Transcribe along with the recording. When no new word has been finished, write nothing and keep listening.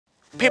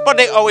People,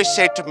 they always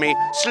say to me,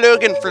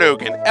 Sloogan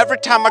Floogan. Every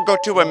time I go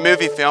to a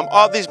movie film,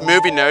 all these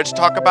movie nerds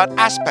talk about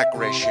aspect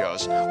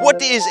ratios. What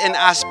is an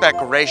aspect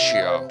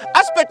ratio?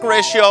 Aspect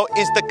ratio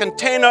is the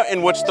container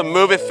in which the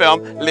movie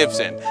film lives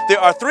in. There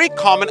are three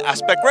common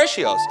aspect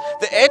ratios: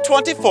 the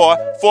A24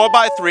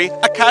 4:3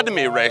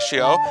 Academy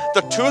ratio,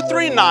 the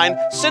 2:3:9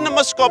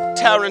 CinemaScope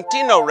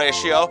Tarantino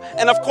ratio,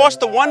 and of course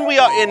the one we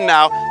are in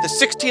now, the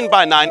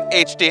 16:9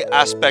 HD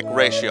aspect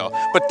ratio.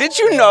 But did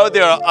you know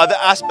there are other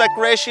aspect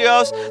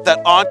ratios that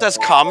aren't as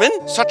common,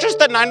 such as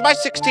the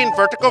 9:16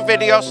 vertical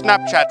video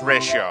Snapchat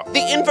ratio,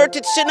 the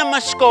inverted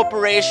CinemaScope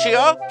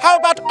ratio? How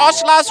about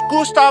Oslas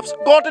Gustav's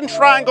golden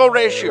triangle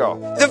ratio,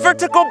 the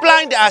vertical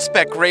blind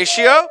aspect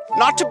ratio,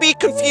 not to be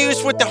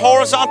confused with the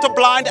horizontal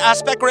blind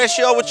aspect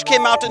ratio which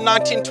came out in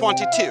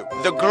 1922,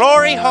 the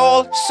glory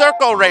hole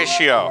circle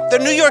ratio, the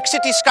New York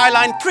City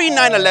skyline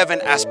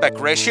pre-9/11 aspect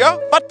ratio,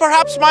 but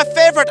perhaps my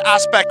favorite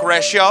aspect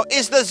ratio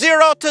is the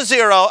 0 to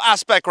 0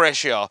 aspect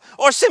ratio,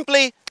 or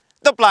simply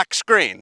the black screen.